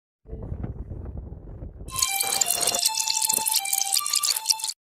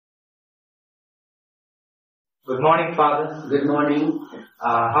Good morning, Father. Good morning.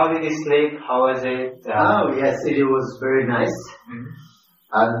 How did you sleep? How was it? Oh, yes, it was very nice.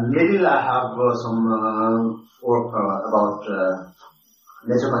 Little I have some work about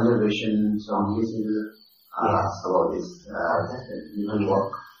nature conservation, some pieces about this little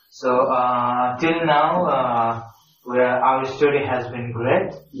work. So, till now, our study has been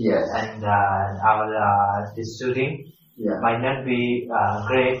great. Yes. And this study might not be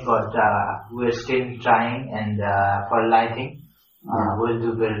great, but we're still trying, and for lighting, we'll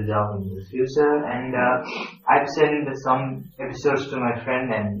do better job in the future. And I've sent some episodes to my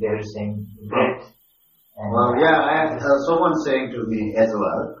friend, and they're saying great. And, I have someone saying to me as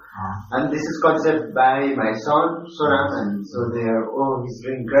well. And this is concept by my son, Sonam, and so they're, he's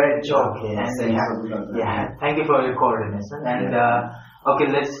doing great job. Okay, and thank you for your coordination. And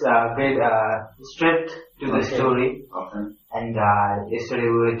let's get straight to the story. Okay. And yesterday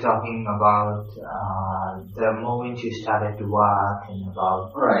we were talking about the moment you started to work, and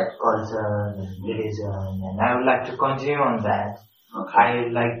about culture and religion, and I would like to continue on that. Okay. I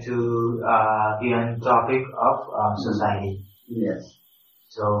would like to be on topic of society. Yes.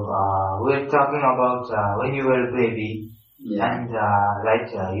 So we're talking about when you were a baby, and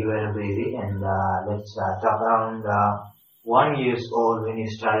you were a baby, and let's talk around 1 year old when you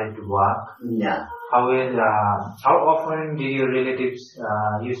started to work. Yeah. How often did your relatives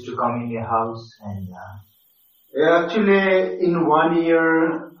used to come in your house? And actually, in 1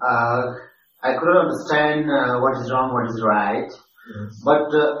 year, I couldn't understand what is wrong, what is right. yes. But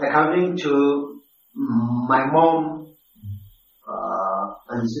according to my mom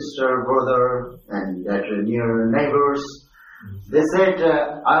and sister, brother, and that near neighbors, they said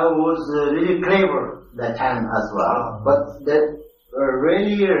I was really clever that time as well. But that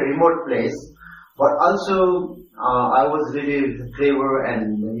really remote place. But also I was really clever,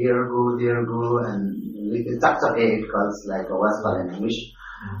 and here go, there go, and it calls like a Westphal in English.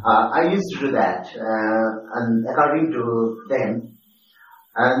 I used to do that, and according to them.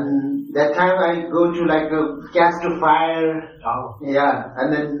 And that time I go to like a cast to fire. And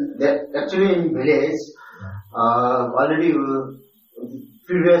then actually in village, already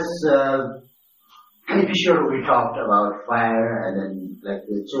previous episode we talked about fire, and then like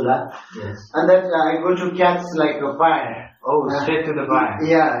the chula. Yes. And then I go to catch like a fire. Straight to the fire.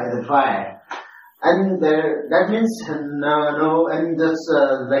 The fire. And that means no, and that's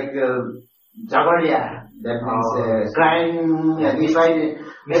like Jagaria. That means crying. And if I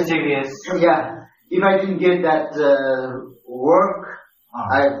mischievous. If I didn't get that work,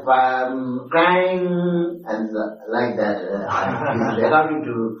 I'm crying and like that. According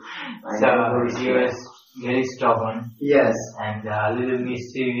to so you were very stubborn. Yes. And a little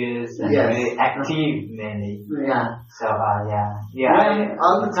mischievous and Yes. very active, mainly. Yeah. So And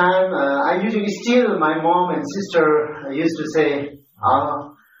all the time, I usually still my mom and sister used to say,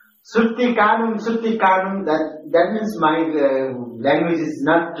 Sutti Kanum. That means my language is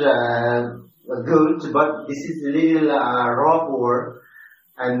not good, but this is a little rough word,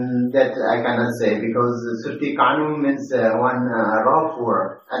 and that I cannot say because Sutti Kanum means one rough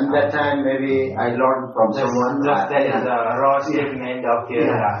word. And that time maybe I learned from someone. That is a raw statement of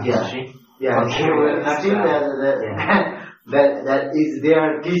your history. Yeah. Okay, Still that is they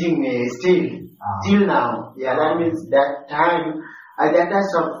are teaching me till now. Yeah, that means that time. That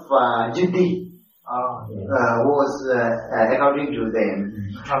type of Jiddi was according to them.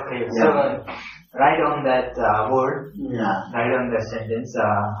 Okay, so write on that word, write on that sentence.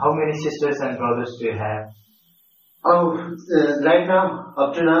 How many sisters and brothers do you have? Right now,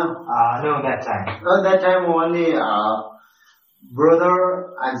 up to now? No, that time. That time only brother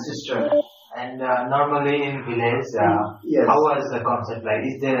and sister. And normally in village, yes. How was the concept like?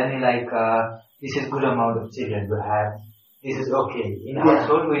 Is there any this is good amount of children to have? This is okay. In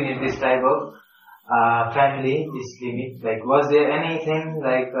household, we need this type of family, this limit. Like, was there anything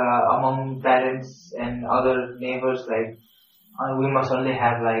among parents and other neighbors we must only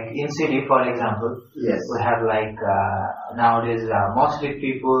have in city, for example. Yes. We have nowadays mostly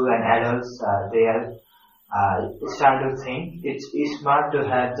people and adults they are start to think it's smart to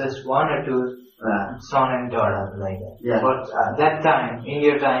have just one or two son and daughter like that. Yeah. But that time, in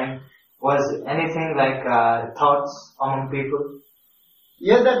your time, was anything thoughts among people?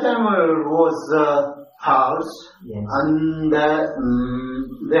 Yeah, that time was house, yes. And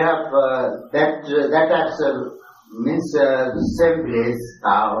they have that means same place,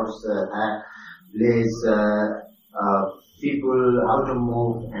 house, place, people, how to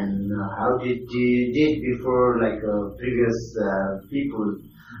move, and how did before previous people.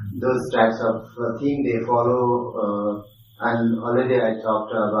 Those types of thing they follow. And already I talked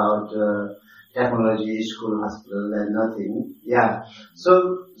about technology, school, hospital, and nothing. Yeah.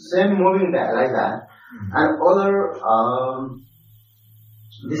 So same moving that like that. And other,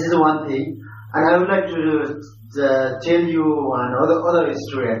 this is one thing. And I would like to tell you another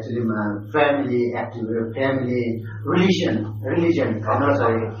story actually. My family relationship.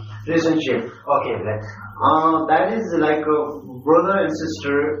 Okay, let's. That is like a brother and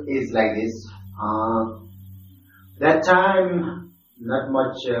sister is like this. That time, not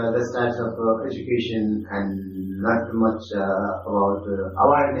much the types of education and not much about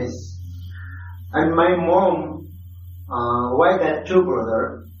awareness. And my mom, why that two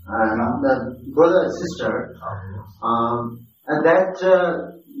brother, the brother and sister, and that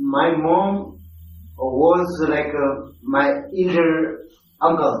my mom was like my elder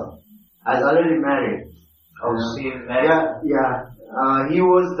uncle, has already married. Oh, she married? Yeah. He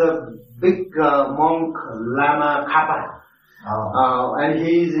was the big monk Lama Kappa. And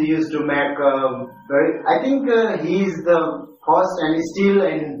he used to make I think he is the first and is still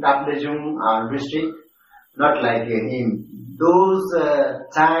in Taplejung district, not like him. Those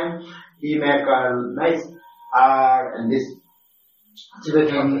time he make nice art and this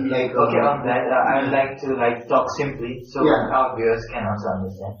Tibetan like. Okay, on that I would like to talk simply so our viewers can also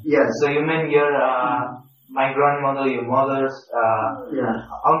understand. Yes. So you mean your my grandmother, your mother's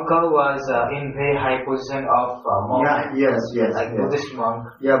uncle was in very high position of monk. Yes. Like Buddhist monk.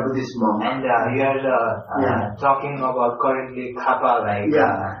 Yeah, Buddhist monk. And you are talking about currently Kappa, like.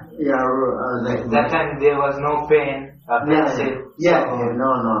 Like that time there was no pain. No.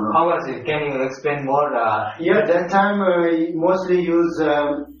 How was it? Can you explain more? That time we mostly use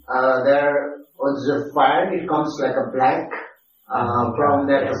there was a fire. It comes like a black.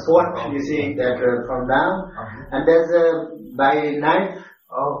 From that pot, you see that from down, and there's by knife,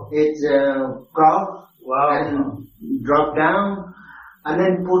 it's crop and drop down, and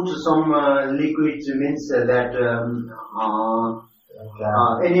then put some liquid means that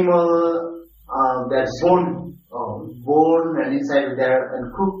animal that's bone and inside there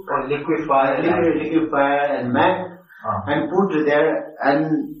and cook liquefy and make and put there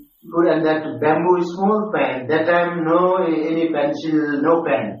and. Good, and that bamboo small pen. That time no any pencil, no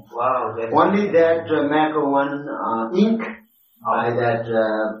pen. Wow. Only that make one ink by that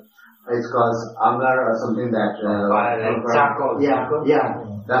it's called agar or something that like charcoal.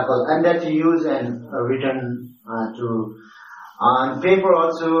 Charcoal, and that you use and written to on paper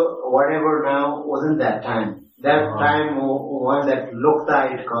also. Whatever now wasn't that time. That time one that lokta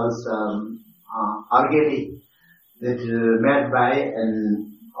it calls argeti that made by and.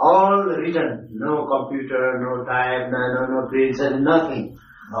 All written, no computer, no type, no prints, and nothing.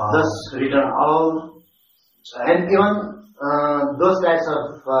 Just written all, and even those types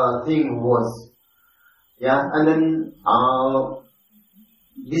of thing was, and then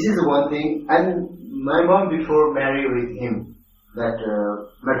this is one thing. And my mom before married with him, that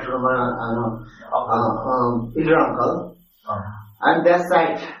met from elder uncle, and that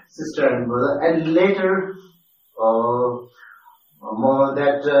side sister and brother, and later.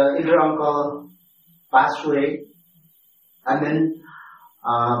 That elder uncle passed away, and then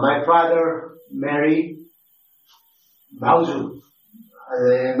my father married Bauju.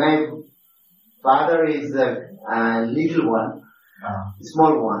 My father is a little one,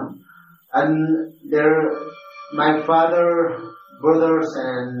 small one, and my father brothers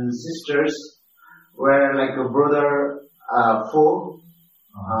and sisters were like a brother four.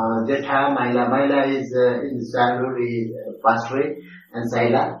 Jetha, Maila is in childhood he passed away, and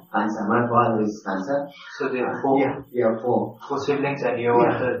Saila, Kansa. My father is Kansa. So there are four. Four. Four siblings, and you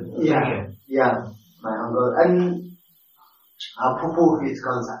are the junior. My uncle and Pupu is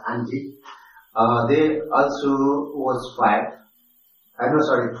called Auntie. They also was five.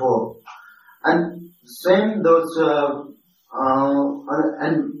 Four. And same those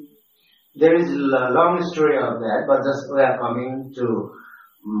and there is a long story of that, but just we are coming to.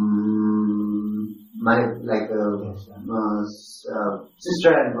 My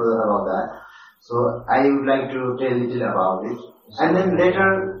sister and brother about that. So I would like to tell a little about it. And then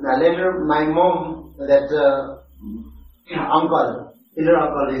later my mom, that elder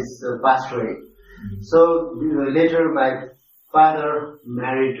uncle is passed away. So later my father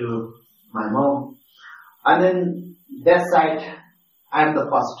married to my mom, and then that side I am the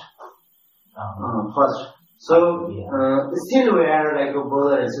first. So still we are like a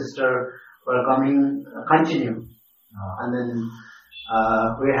brother and sister. We're continue, and then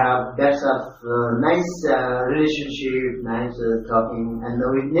we have that's a nice relationship, nice talking, and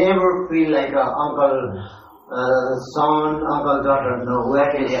we never feel like uncle son, uncle daughter. No, we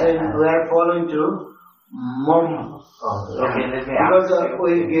are following to mom. Okay, let me Because ask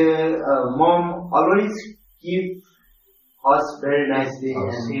you. mom always keep us very nicely. Oh,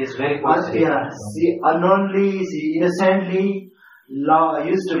 And she is very positive. she unknowingly, she innocently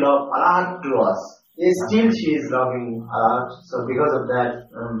used to love a lot to us. Still she is loving a lot. So because of that,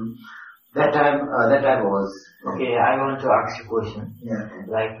 that time was. Okay, I want to ask you a question. Yeah.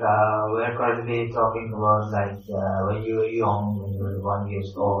 Like, we're currently talking about like when you were young, when you were 1 year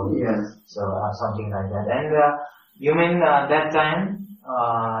old. Yes. So something like that. And you mean that time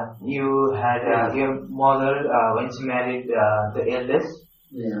you had your mother when she married the eldest,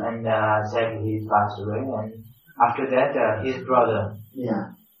 Yeah. and sadly he passed away. And after that, his brother.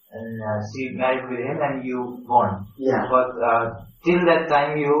 Yeah. And she married with him, and you born. Yeah. But till that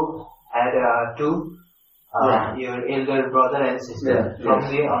time, you had two. Your elder brother and sister from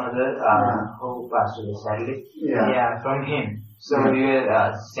the another who passed away sadly. Yeah, from him. So you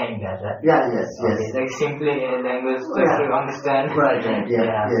were saying that, right? Yeah, yes, Okay, yes. like simply language just to understand. Right,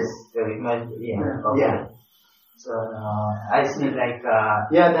 yes. So it must, okay. Yeah. So I see like.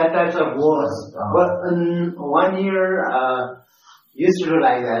 That types of wars. But in 1 year, used to do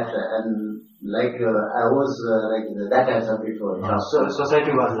like that, and like I was like that types of people. So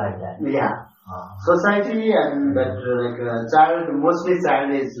society was like that. Yeah. Society and that child, mostly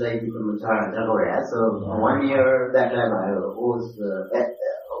child is like child. So 1 year that time I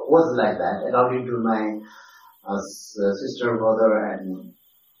was like that, according to my sister, brother, and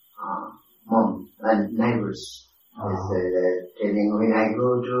mom and neighbors. Telling when I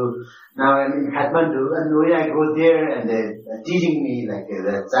go to now I'm in Kathmandu, and when I go there and they're teaching me like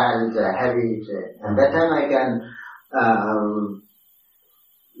the child habit, and that time I can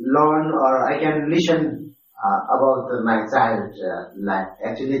learn or I can listen about my child life.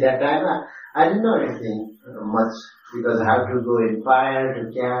 Actually, that time I didn't know anything much because I have to go in fire to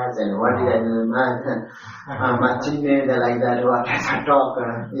catch and what did I do? My teammate like that, what I talk,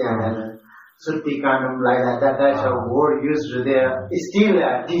 Sutti Kanam like that. That type of word used to there is still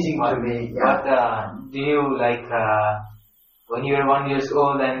teaching to me. But do you like when you were 1 year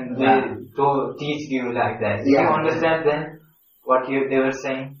old and they teach you like that? Did you understand then what they were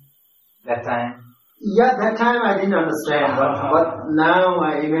saying that time? Yeah, that time I didn't understand, but now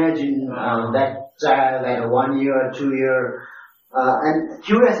I imagine that child at 1 year, 2 year, and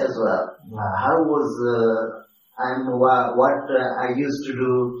curious as well. How was and what I used to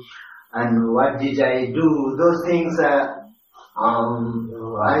do, and what did I do? Those things I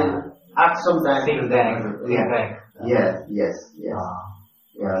ask sometimes to them. Yes.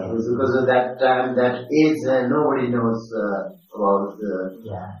 Because of that time, that age, nobody knows about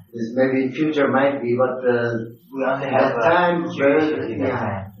this. Maybe in future might be, but we only have that time.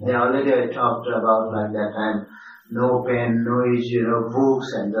 time. They already talked about like that time. No pen, no issue, no books,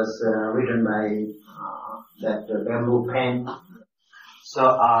 and just written by that bamboo pen. So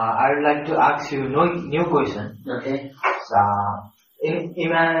I would like to ask you new question. Okay. So in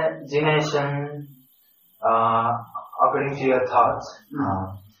imagination, according to your thoughts,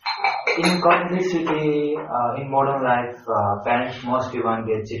 in complexity, in modern life, parents mostly want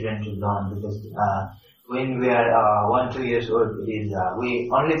their children to learn because when we are 1, 2 years old, we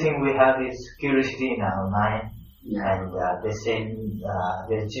only thing we have is curiosity in our mind, and they send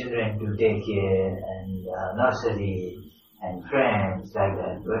their children to daycare and nursery and friends like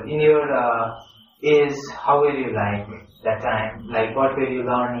that. But in your age, how were you like that time? Like what were you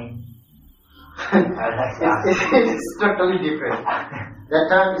learning? It's totally different. That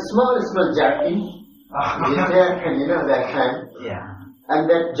time, small jerkin. You know that time. Yeah. And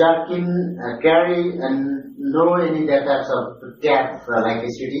that jerkin carry and know any that types of tap like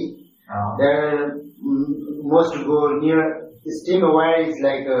SUD. There most go near steam where it's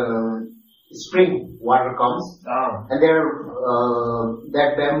like spring water comes. And there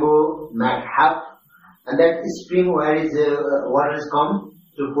that bamboo mat half, and that spring where is water is come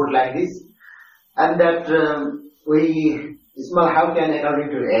to put like this. And that we small how can according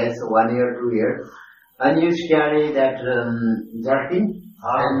to age 1 year, 2 year, and you carry that jerkin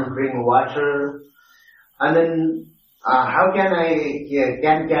and bring water, and then how can I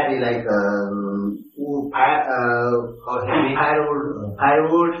can carry like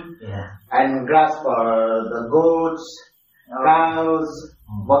firewood and grass for the goats, cows,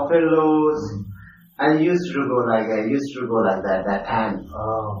 buffaloes, and used to go like that time.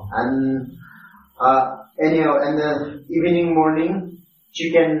 And anyhow, in the evening, morning,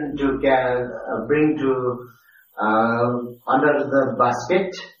 chicken to bring to under the basket,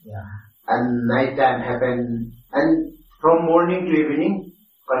 and night time happen, and from morning to evening,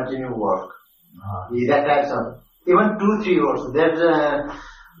 continue work. That types of even 2-3 hours. That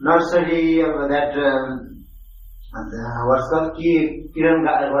nursery, what's called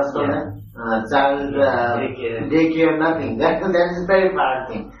what's called child daycare, nothing. That is a very bad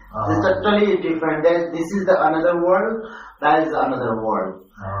thing. It's totally different. This is the another world. That is another world.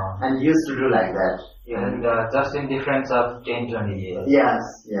 And used to do like that. And just in difference of 10-20 years. Yes.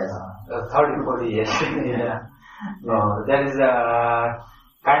 30-40 years. Yeah. That is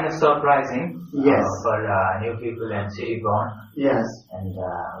kind of surprising. Yes. For new people and city born. Yes. And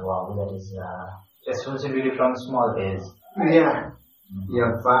wow, that is responsibility from small age. Yeah.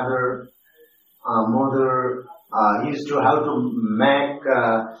 Your father, mother used to how to make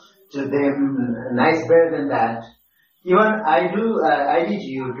to them nice bed and that. Even I did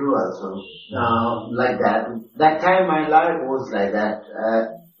you do also like that. That time my life was like that.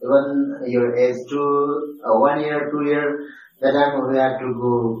 Even your age 1 year, 2 years, that time we had to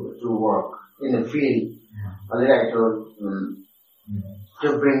go to work in the field. Already I told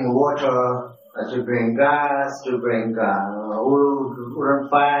to bring water, to bring gas, to bring wood,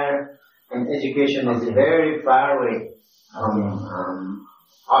 fire, and education is very far away from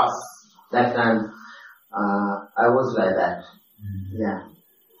us. That time I was like that. Yeah.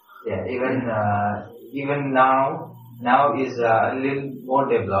 Even now is a little more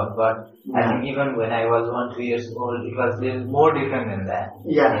developed, but I think even when I was 1-2 years old, it was a little more different than that.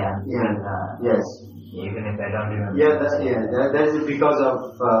 Yes. Even if I don't remember. That is because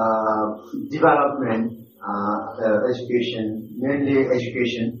of development, education, mainly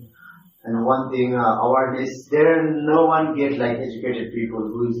education. And one thing, awareness, no one get like educated people,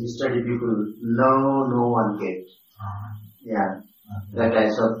 who is study people, no one get. That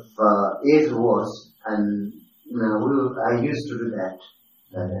types of age was, and I used to do that.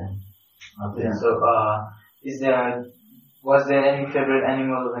 Okay. So, was there any favorite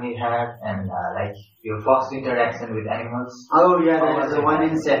animal when you had, and like your first interaction with animals? Oh yeah, there is one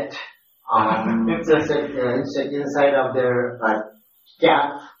insect. Insect inside of their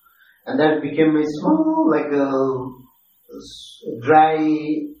cap, and that became a small, like a dry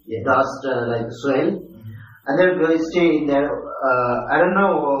dust, like soil, and they're going to stay in there. I don't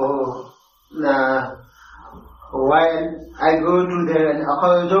know why I go to there and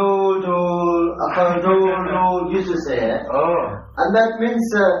Akaldo used to say, and that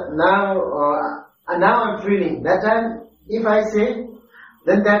means now I'm feeling. That time, if I say,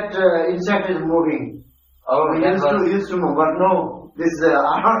 then that insect is moving. We used to move, but no, this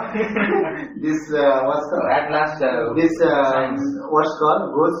what's called? At last, what's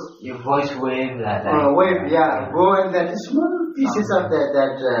called? Goes. Your voice wave. Wave, go and that small pieces of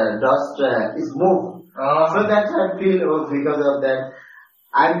that dust is moved. So that I feel because of that.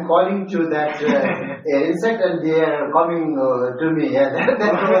 I'm calling to that insect and they are coming to me.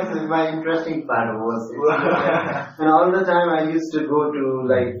 That was my interesting part. And all the time I used to go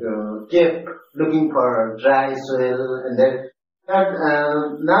to cave looking for dry soil and then.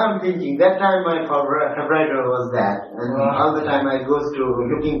 Now I'm thinking that time my favorite was that, and all the time I go to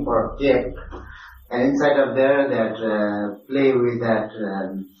looking for cave, and inside of there that play with that,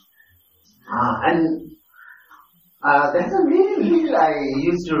 and that's a really little I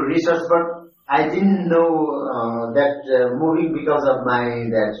used to research, but I didn't know that moving because of my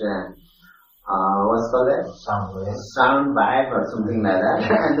what's called that sound vibe or something like that,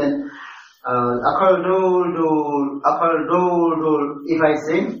 and then. If I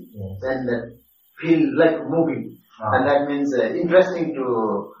say, then that feel like moving, and that means interesting to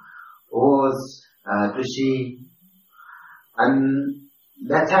us, to see. And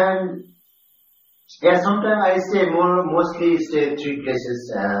that time, sometimes I stay mostly stay 3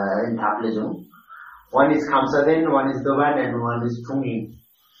 places in Taplejung. One is Khamsaden, one is Doban, and one is Phungling.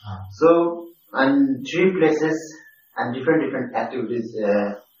 So, and 3 places and different activities.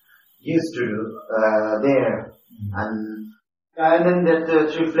 Used to do there, and then that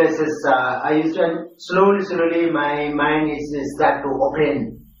 3 places I used to slowly my mind is start to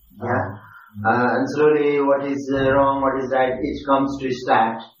open, and slowly what is wrong, what is right, it comes to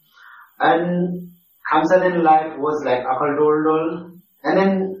start. And Khamsaden life was like Akal Dol, and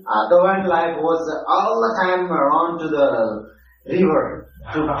then the one life was all the time around to the river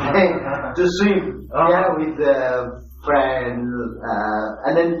to play, to swim, with the friend,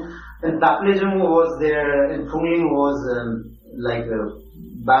 and then. And Taplejung was there, and Phungling was like a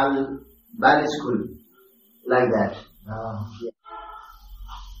ballet school, like that.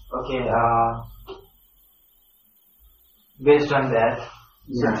 Okay, based on that,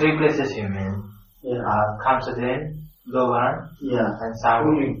 so 3 places you mean? Khamsaden, Doban, and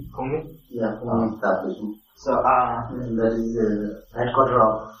Phungling. Phungling, Taplejung. So, that is the headquarters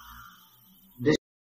of